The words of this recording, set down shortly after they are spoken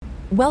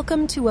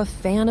Welcome to a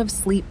Fan of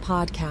Sleep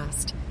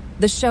podcast,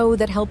 the show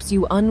that helps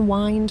you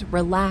unwind,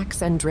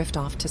 relax, and drift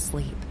off to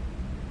sleep.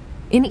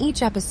 In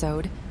each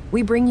episode,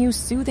 we bring you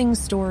soothing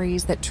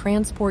stories that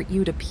transport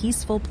you to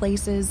peaceful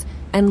places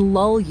and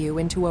lull you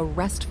into a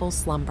restful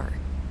slumber.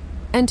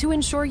 And to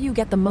ensure you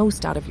get the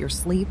most out of your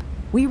sleep,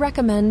 we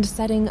recommend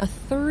setting a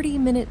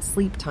 30-minute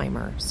sleep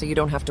timer so you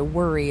don't have to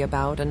worry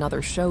about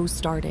another show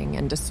starting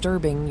and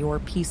disturbing your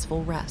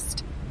peaceful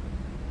rest.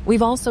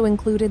 We've also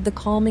included the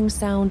calming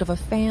sound of a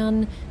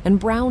fan and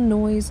brown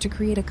noise to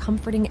create a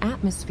comforting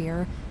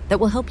atmosphere that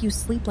will help you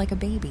sleep like a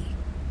baby.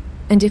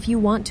 And if you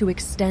want to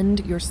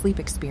extend your sleep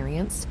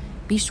experience,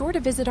 be sure to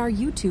visit our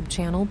YouTube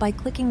channel by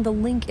clicking the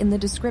link in the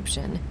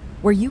description,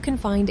 where you can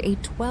find a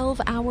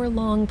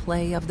 12-hour-long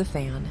play of the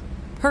fan,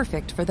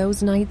 perfect for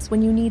those nights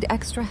when you need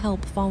extra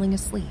help falling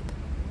asleep.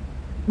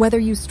 Whether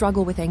you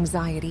struggle with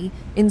anxiety,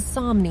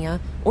 insomnia,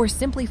 or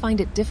simply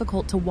find it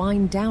difficult to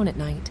wind down at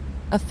night,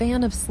 a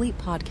Fan of Sleep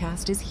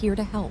podcast is here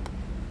to help.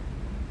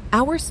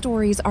 Our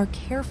stories are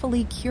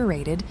carefully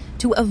curated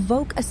to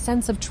evoke a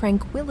sense of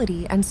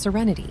tranquility and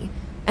serenity,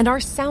 and our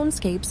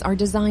soundscapes are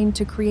designed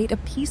to create a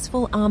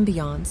peaceful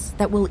ambiance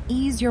that will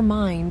ease your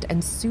mind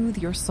and soothe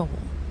your soul.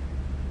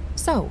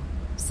 So,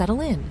 settle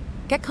in,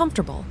 get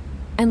comfortable,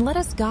 and let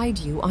us guide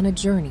you on a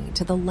journey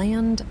to the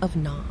land of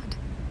Nod.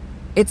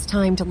 It's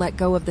time to let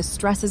go of the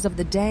stresses of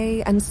the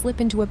day and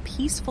slip into a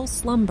peaceful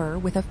slumber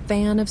with a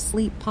Fan of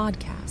Sleep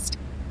podcast.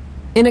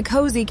 In a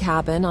cozy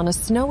cabin on a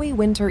snowy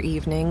winter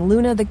evening,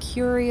 Luna the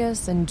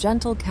curious and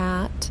gentle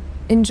cat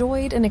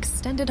enjoyed an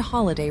extended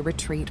holiday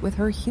retreat with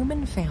her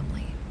human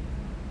family.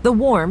 The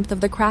warmth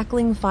of the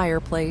crackling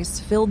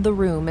fireplace filled the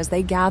room as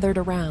they gathered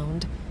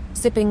around,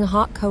 sipping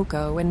hot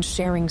cocoa and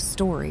sharing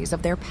stories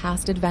of their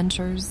past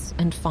adventures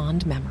and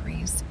fond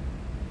memories.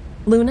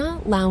 Luna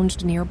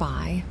lounged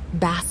nearby,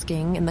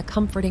 basking in the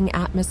comforting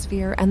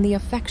atmosphere and the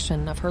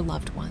affection of her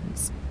loved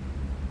ones.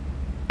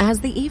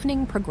 As the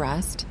evening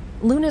progressed,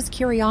 Luna's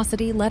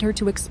curiosity led her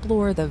to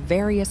explore the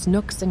various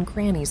nooks and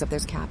crannies of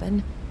this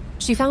cabin.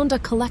 She found a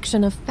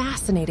collection of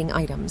fascinating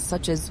items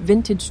such as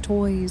vintage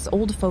toys,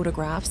 old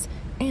photographs,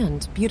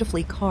 and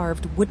beautifully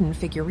carved wooden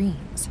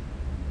figurines.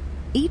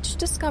 Each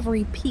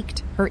discovery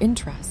piqued her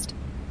interest,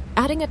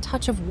 adding a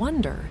touch of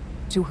wonder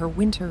to her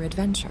winter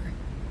adventure.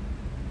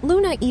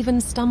 Luna even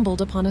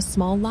stumbled upon a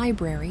small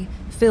library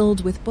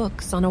filled with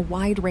books on a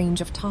wide range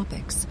of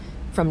topics,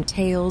 from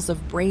tales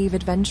of brave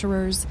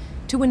adventurers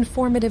to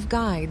informative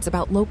guides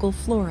about local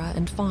flora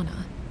and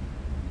fauna.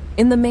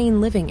 In the main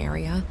living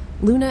area,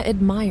 Luna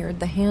admired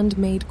the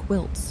handmade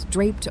quilts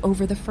draped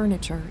over the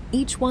furniture,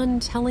 each one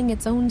telling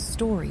its own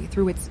story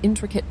through its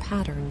intricate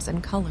patterns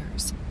and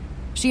colors.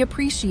 She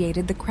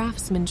appreciated the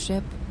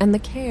craftsmanship and the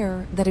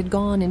care that had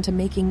gone into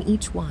making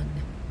each one,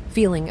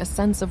 feeling a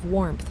sense of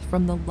warmth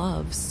from the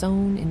love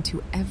sewn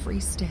into every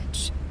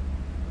stitch.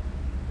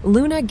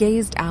 Luna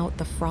gazed out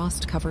the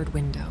frost-covered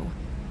window,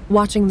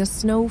 watching the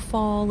snow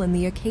fall and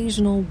the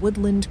occasional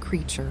woodland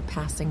creature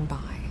passing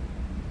by.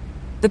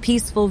 The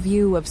peaceful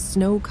view of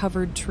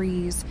snow-covered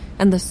trees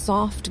and the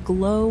soft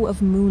glow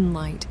of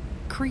moonlight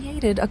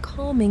created a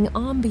calming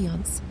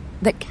ambiance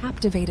that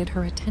captivated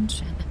her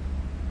attention.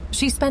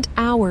 She spent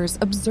hours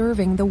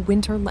observing the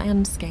winter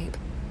landscape,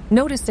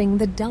 noticing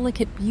the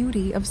delicate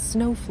beauty of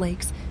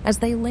snowflakes as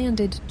they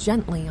landed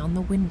gently on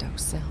the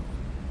windowsill.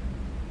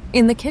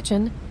 In the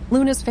kitchen,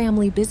 Luna's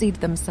family busied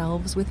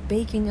themselves with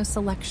baking a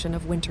selection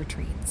of winter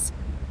treats.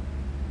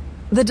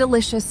 The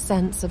delicious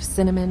scents of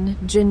cinnamon,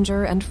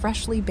 ginger, and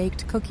freshly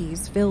baked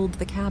cookies filled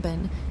the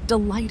cabin,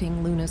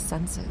 delighting Luna's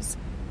senses.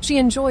 She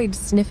enjoyed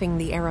sniffing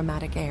the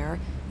aromatic air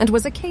and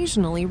was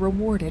occasionally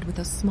rewarded with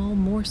a small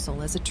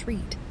morsel as a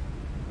treat.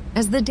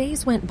 As the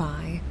days went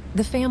by,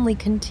 the family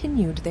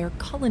continued their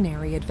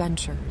culinary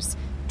adventures,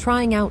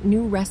 trying out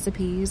new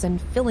recipes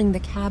and filling the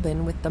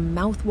cabin with the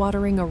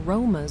mouth-watering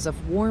aromas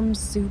of warm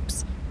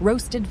soups,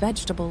 roasted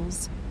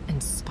vegetables,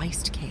 and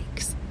spiced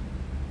cakes.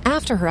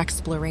 After her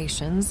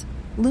explorations,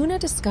 Luna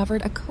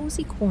discovered a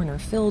cozy corner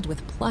filled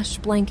with plush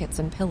blankets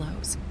and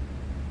pillows.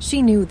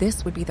 She knew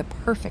this would be the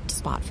perfect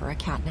spot for a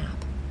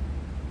catnap.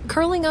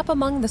 Curling up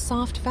among the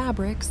soft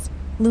fabrics,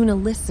 Luna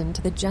listened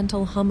to the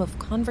gentle hum of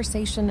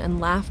conversation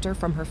and laughter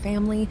from her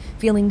family,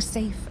 feeling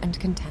safe and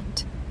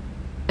content.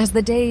 As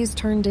the days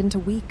turned into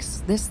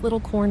weeks, this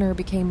little corner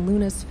became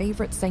Luna's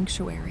favorite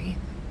sanctuary,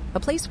 a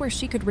place where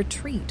she could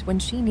retreat when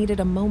she needed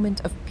a moment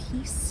of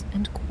peace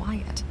and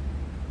quiet.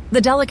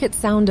 The delicate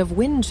sound of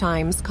wind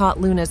chimes caught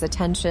Luna's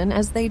attention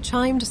as they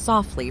chimed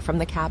softly from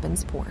the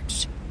cabin's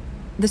porch.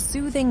 The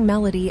soothing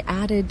melody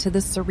added to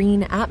the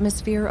serene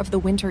atmosphere of the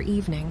winter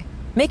evening,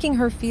 making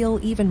her feel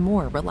even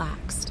more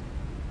relaxed.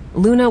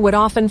 Luna would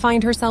often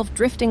find herself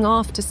drifting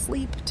off to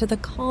sleep to the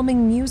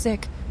calming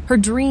music, her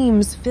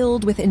dreams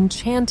filled with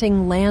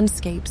enchanting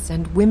landscapes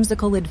and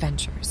whimsical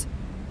adventures.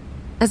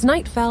 As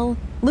night fell,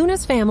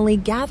 Luna's family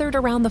gathered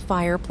around the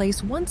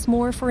fireplace once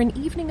more for an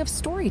evening of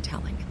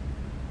storytelling.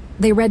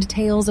 They read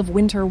tales of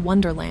winter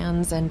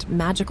wonderlands and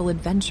magical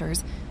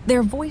adventures,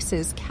 their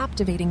voices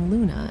captivating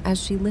Luna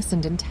as she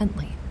listened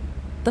intently.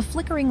 the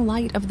flickering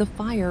light of the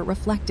fire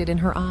reflected in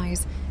her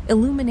eyes,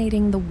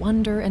 illuminating the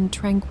wonder and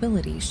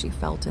tranquility she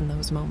felt in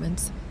those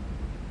moments.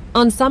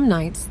 On some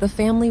nights, the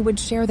family would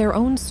share their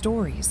own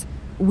stories,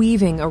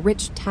 weaving a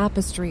rich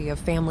tapestry of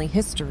family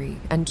history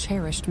and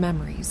cherished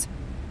memories.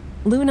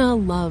 Luna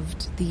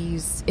loved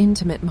these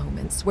intimate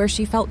moments where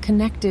she felt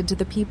connected to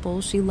the people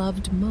she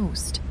loved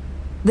most.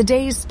 The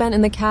days spent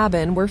in the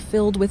cabin were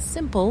filled with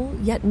simple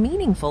yet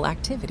meaningful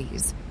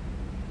activities.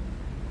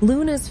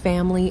 Luna's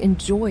family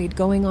enjoyed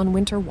going on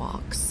winter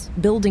walks,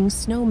 building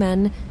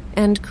snowmen,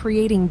 and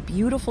creating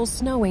beautiful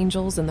snow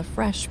angels in the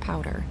fresh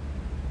powder.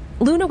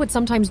 Luna would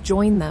sometimes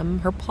join them,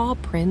 her paw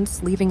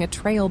prints leaving a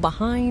trail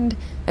behind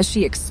as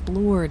she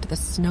explored the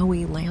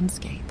snowy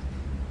landscape.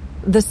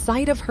 The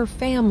sight of her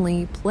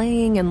family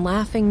playing and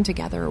laughing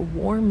together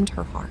warmed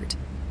her heart,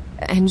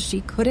 and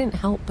she couldn't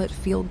help but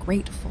feel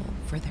grateful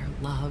for their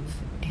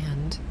love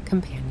and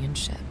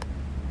companionship.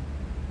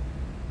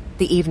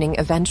 The evening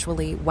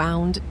eventually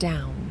wound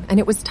down, and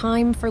it was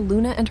time for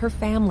Luna and her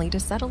family to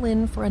settle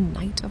in for a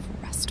night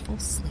of restful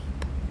sleep.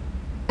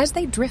 As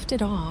they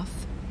drifted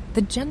off,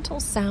 the gentle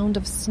sound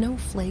of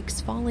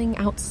snowflakes falling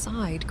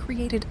outside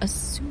created a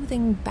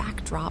soothing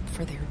backdrop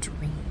for their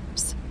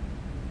dreams.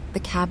 The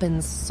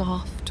cabin's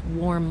soft,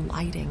 warm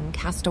lighting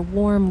cast a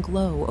warm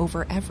glow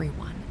over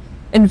everyone,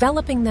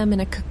 enveloping them in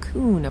a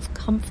cocoon of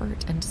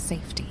comfort and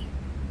safety.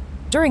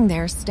 During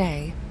their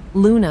stay,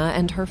 Luna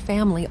and her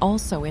family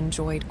also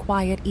enjoyed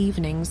quiet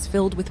evenings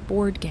filled with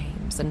board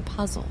games and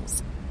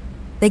puzzles.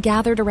 They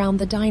gathered around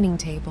the dining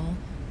table,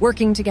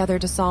 working together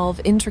to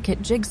solve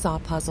intricate jigsaw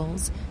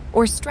puzzles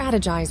or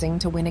strategizing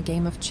to win a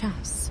game of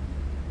chess.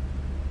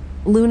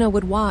 Luna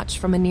would watch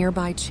from a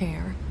nearby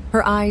chair,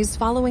 her eyes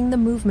following the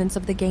movements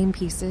of the game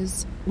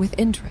pieces with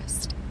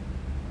interest.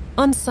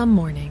 On some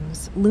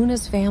mornings,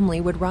 Luna's family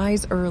would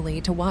rise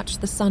early to watch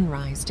the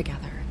sunrise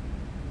together.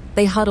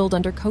 They huddled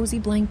under cozy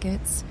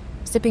blankets,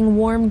 sipping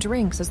warm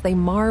drinks as they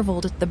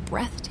marveled at the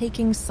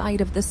breathtaking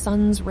sight of the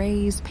sun's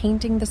rays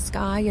painting the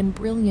sky in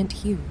brilliant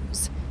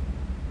hues.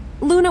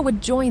 Luna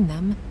would join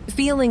them,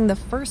 feeling the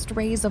first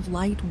rays of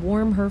light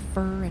warm her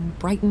fur and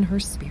brighten her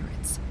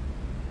spirits.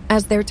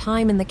 As their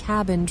time in the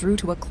cabin drew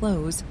to a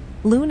close,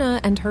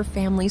 Luna and her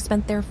family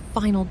spent their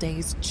final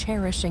days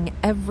cherishing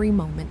every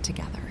moment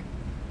together.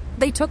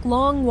 They took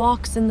long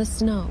walks in the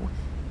snow,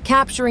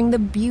 capturing the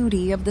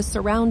beauty of the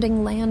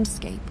surrounding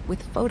landscape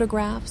with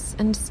photographs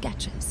and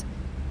sketches.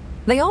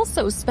 They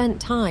also spent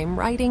time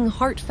writing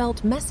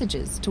heartfelt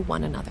messages to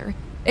one another,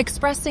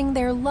 expressing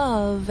their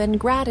love and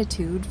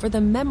gratitude for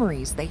the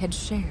memories they had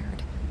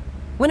shared.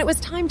 When it was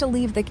time to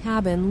leave the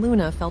cabin,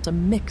 Luna felt a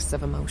mix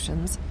of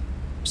emotions.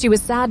 She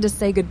was sad to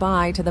say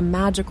goodbye to the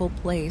magical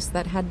place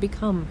that had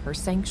become her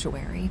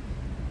sanctuary,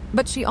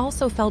 but she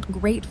also felt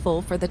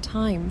grateful for the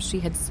time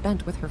she had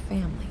spent with her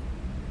family.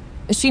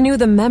 She knew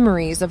the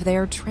memories of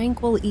their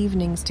tranquil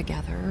evenings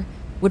together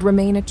would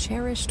remain a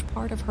cherished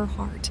part of her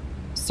heart,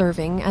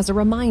 serving as a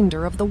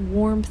reminder of the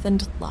warmth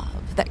and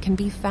love that can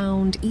be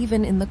found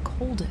even in the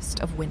coldest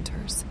of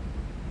winters.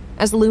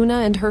 As Luna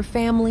and her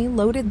family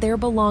loaded their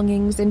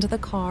belongings into the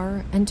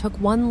car and took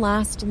one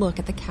last look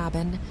at the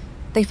cabin,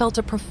 they felt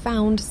a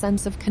profound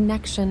sense of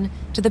connection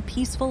to the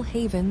peaceful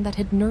haven that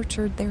had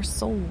nurtured their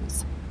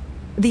souls.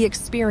 The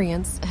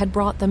experience had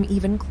brought them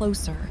even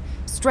closer,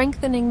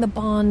 strengthening the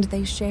bond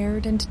they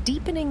shared and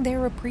deepening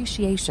their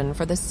appreciation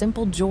for the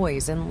simple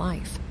joys in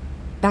life.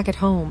 Back at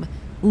home,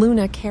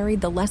 Luna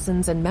carried the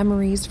lessons and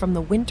memories from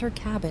the winter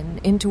cabin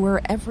into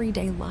her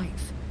everyday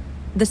life.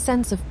 The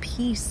sense of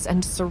peace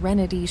and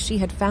serenity she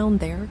had found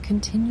there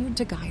continued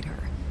to guide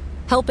her,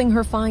 helping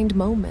her find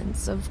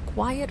moments of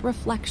quiet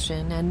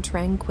reflection and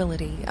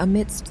tranquility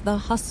amidst the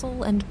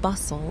hustle and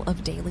bustle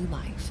of daily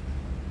life.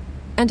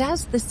 And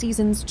as the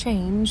seasons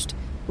changed,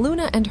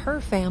 Luna and her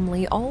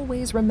family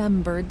always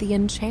remembered the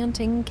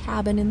enchanting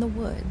cabin in the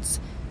woods,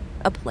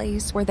 a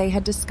place where they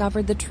had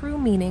discovered the true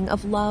meaning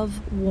of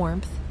love,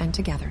 warmth, and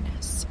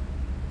togetherness.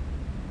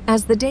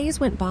 As the days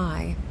went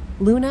by,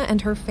 Luna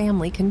and her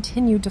family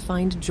continued to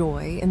find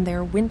joy in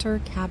their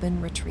winter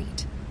cabin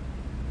retreat.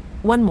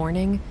 One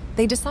morning,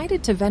 they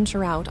decided to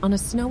venture out on a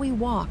snowy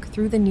walk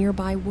through the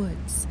nearby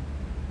woods.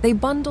 They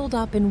bundled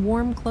up in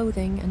warm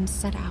clothing and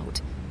set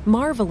out,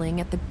 marveling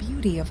at the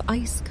beauty of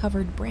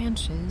ice-covered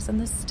branches and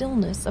the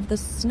stillness of the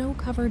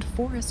snow-covered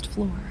forest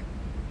floor.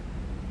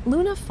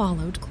 Luna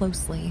followed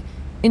closely,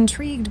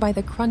 intrigued by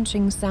the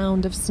crunching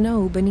sound of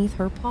snow beneath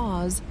her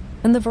paws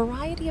and the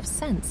variety of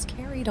scents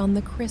carried on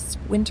the crisp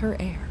winter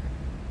air.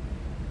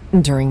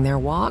 During their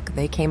walk,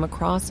 they came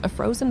across a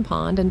frozen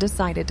pond and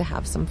decided to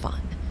have some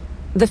fun.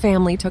 The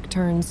family took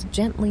turns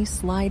gently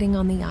sliding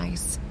on the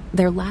ice,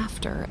 their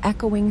laughter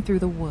echoing through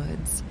the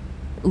woods.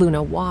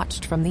 Luna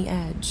watched from the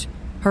edge,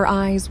 her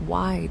eyes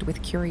wide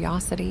with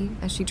curiosity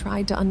as she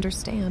tried to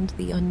understand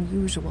the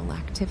unusual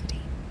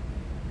activity.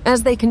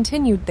 As they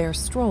continued their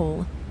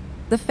stroll,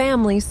 the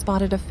family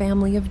spotted a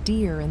family of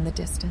deer in the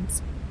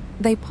distance.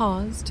 They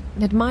paused,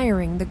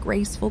 admiring the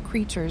graceful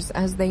creatures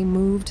as they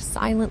moved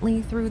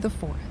silently through the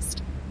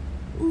forest.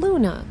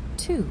 Luna,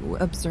 too,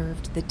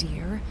 observed the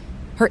deer,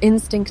 Her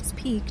instincts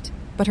peaked,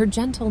 but her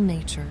gentle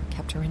nature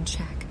kept her in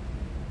check.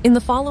 In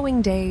the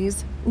following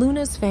days,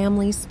 Luna's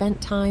family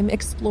spent time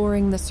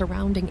exploring the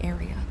surrounding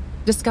area,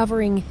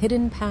 discovering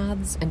hidden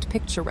paths and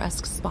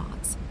picturesque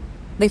spots.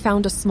 They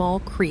found a small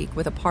creek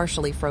with a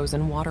partially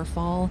frozen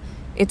waterfall,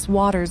 its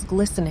waters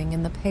glistening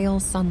in the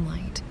pale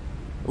sunlight.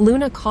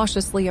 Luna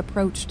cautiously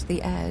approached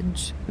the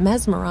edge,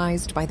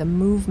 mesmerized by the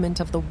movement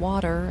of the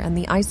water and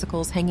the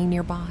icicles hanging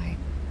nearby.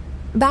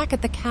 Back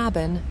at the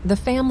cabin, the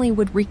family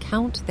would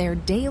recount their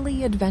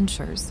daily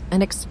adventures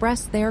and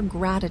express their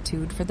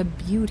gratitude for the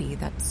beauty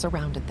that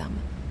surrounded them.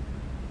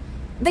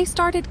 They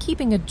started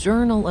keeping a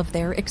journal of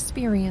their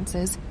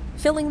experiences,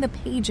 filling the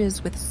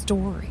pages with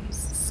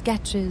stories,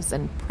 sketches,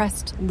 and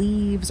pressed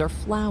leaves or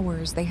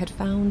flowers they had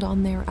found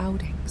on their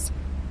outings.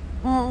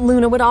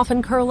 Luna would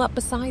often curl up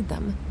beside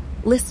them,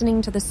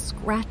 listening to the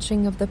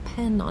scratching of the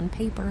pen on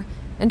paper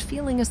and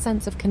feeling a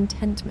sense of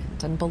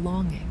contentment and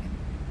belonging.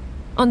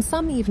 On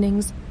some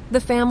evenings, the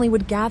family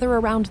would gather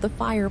around the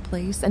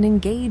fireplace and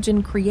engage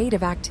in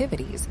creative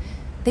activities.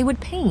 They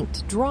would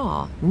paint,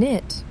 draw,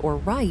 knit, or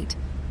write,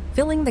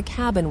 filling the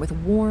cabin with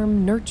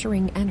warm,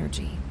 nurturing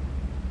energy.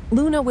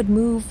 Luna would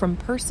move from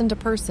person to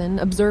person,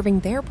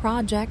 observing their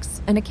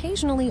projects and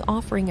occasionally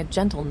offering a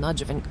gentle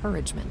nudge of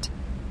encouragement.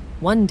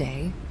 One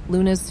day,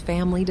 Luna's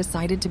family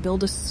decided to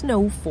build a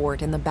snow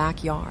fort in the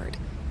backyard.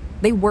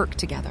 They worked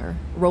together,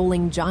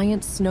 rolling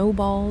giant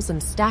snowballs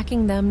and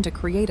stacking them to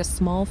create a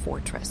small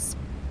fortress.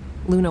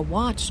 Luna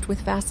watched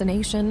with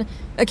fascination,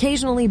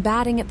 occasionally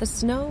batting at the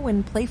snow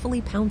and playfully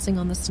pouncing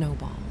on the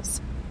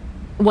snowballs.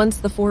 Once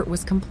the fort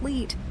was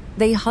complete,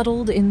 they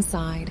huddled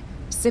inside,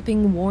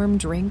 sipping warm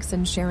drinks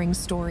and sharing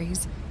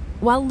stories,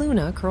 while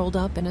Luna curled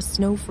up in a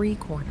snow-free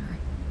corner,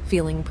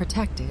 feeling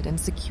protected and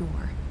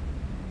secure.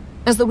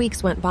 As the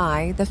weeks went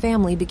by, the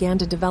family began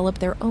to develop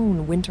their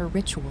own winter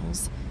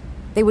rituals.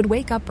 They would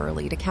wake up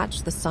early to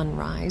catch the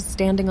sunrise,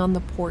 standing on the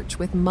porch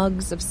with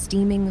mugs of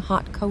steaming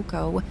hot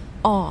cocoa,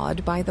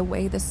 awed by the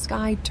way the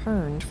sky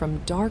turned from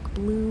dark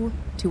blue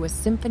to a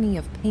symphony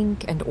of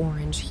pink and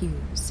orange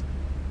hues.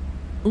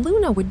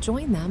 Luna would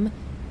join them,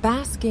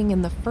 basking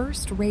in the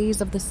first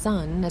rays of the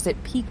sun as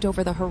it peeked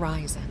over the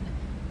horizon.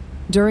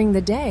 During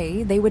the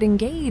day, they would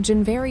engage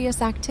in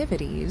various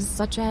activities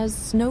such as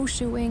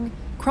snowshoeing,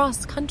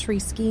 cross-country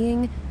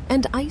skiing,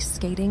 and ice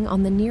skating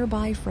on the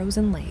nearby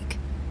frozen lake.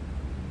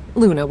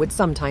 Luna would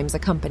sometimes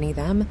accompany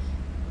them,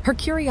 her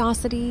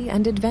curiosity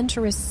and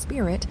adventurous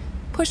spirit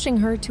pushing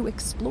her to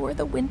explore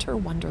the winter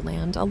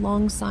wonderland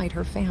alongside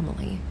her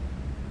family.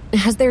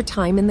 As their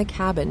time in the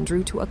cabin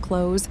drew to a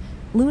close,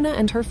 Luna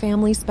and her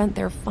family spent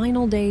their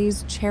final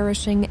days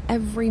cherishing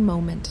every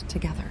moment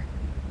together.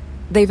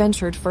 They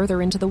ventured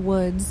further into the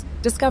woods,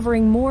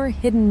 discovering more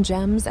hidden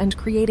gems and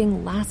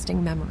creating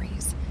lasting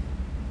memories.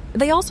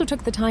 They also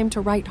took the time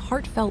to write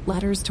heartfelt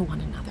letters to one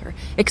another,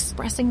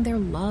 expressing their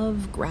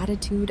love,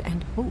 gratitude,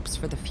 and hopes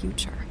for the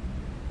future.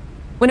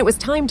 When it was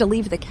time to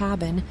leave the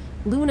cabin,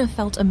 Luna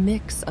felt a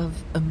mix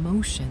of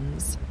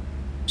emotions.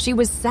 She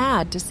was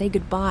sad to say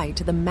goodbye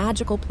to the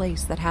magical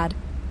place that had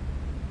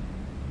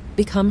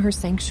become her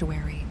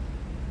sanctuary,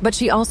 but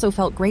she also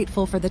felt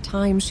grateful for the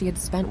time she had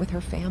spent with her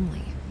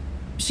family.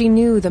 She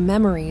knew the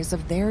memories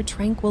of their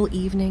tranquil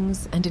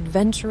evenings and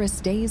adventurous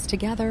days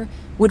together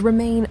would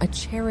remain a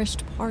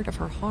cherished part of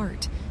her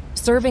heart,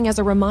 serving as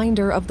a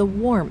reminder of the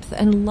warmth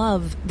and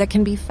love that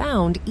can be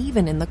found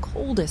even in the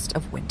coldest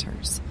of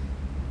winters.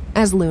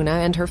 As Luna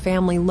and her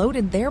family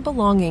loaded their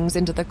belongings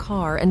into the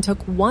car and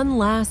took one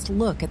last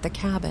look at the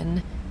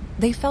cabin,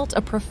 they felt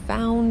a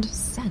profound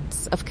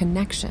sense of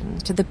connection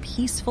to the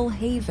peaceful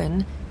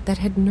haven that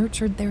had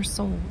nurtured their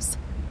souls.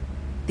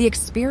 The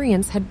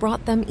experience had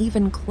brought them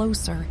even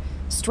closer,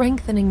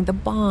 strengthening the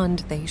bond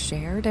they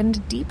shared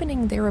and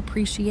deepening their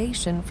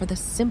appreciation for the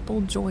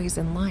simple joys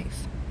in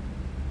life.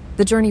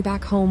 The journey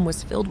back home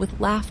was filled with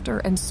laughter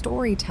and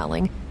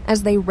storytelling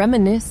as they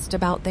reminisced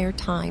about their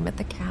time at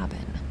the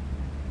cabin.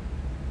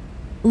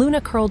 Luna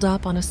curled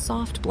up on a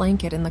soft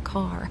blanket in the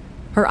car,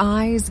 her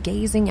eyes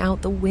gazing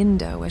out the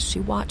window as she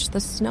watched the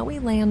snowy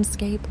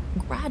landscape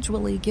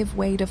gradually give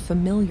way to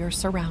familiar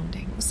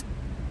surroundings.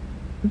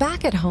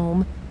 Back at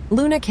home,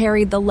 Luna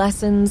carried the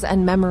lessons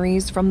and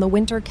memories from the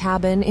winter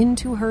cabin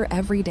into her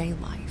everyday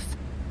life.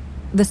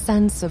 The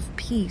sense of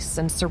peace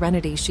and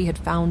serenity she had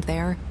found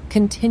there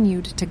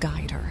continued to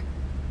guide her,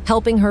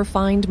 helping her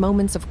find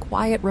moments of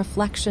quiet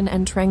reflection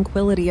and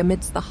tranquility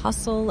amidst the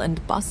hustle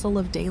and bustle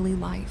of daily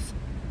life.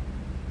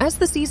 As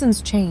the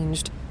seasons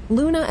changed,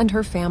 Luna and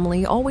her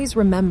family always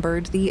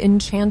remembered the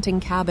enchanting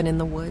cabin in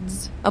the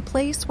woods, a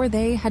place where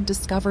they had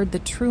discovered the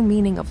true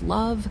meaning of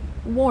love,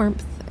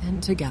 warmth,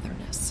 and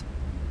togetherness.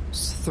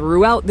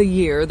 Throughout the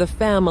year, the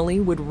family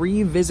would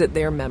revisit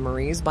their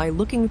memories by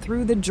looking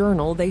through the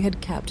journal they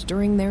had kept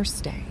during their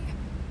stay.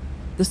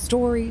 The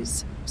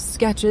stories,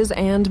 sketches,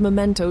 and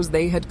mementos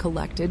they had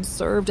collected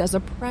served as a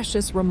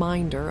precious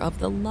reminder of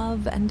the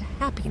love and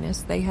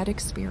happiness they had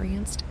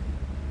experienced.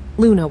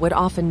 Luna would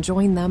often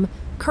join them,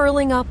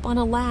 curling up on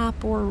a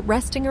lap or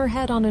resting her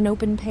head on an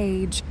open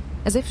page,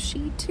 as if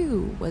she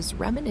too was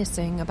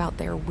reminiscing about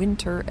their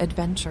winter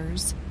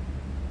adventures.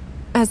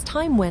 As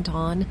time went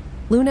on,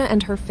 Luna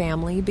and her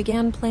family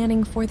began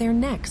planning for their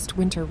next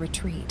winter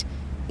retreat,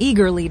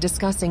 eagerly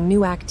discussing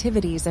new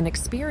activities and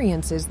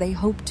experiences they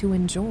hoped to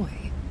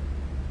enjoy.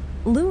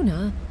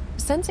 Luna,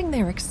 sensing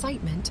their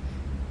excitement,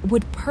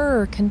 would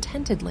purr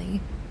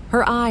contentedly,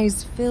 her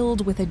eyes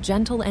filled with a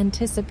gentle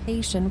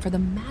anticipation for the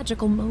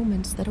magical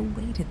moments that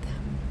awaited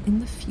them in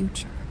the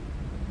future.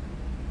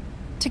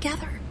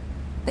 Together,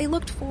 they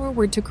looked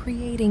forward to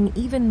creating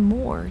even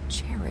more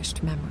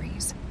cherished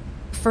memories,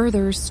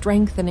 further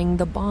strengthening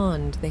the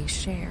bond they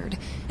shared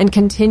and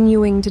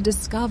continuing to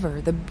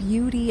discover the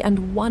beauty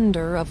and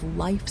wonder of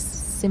life's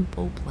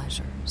simple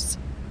pleasures.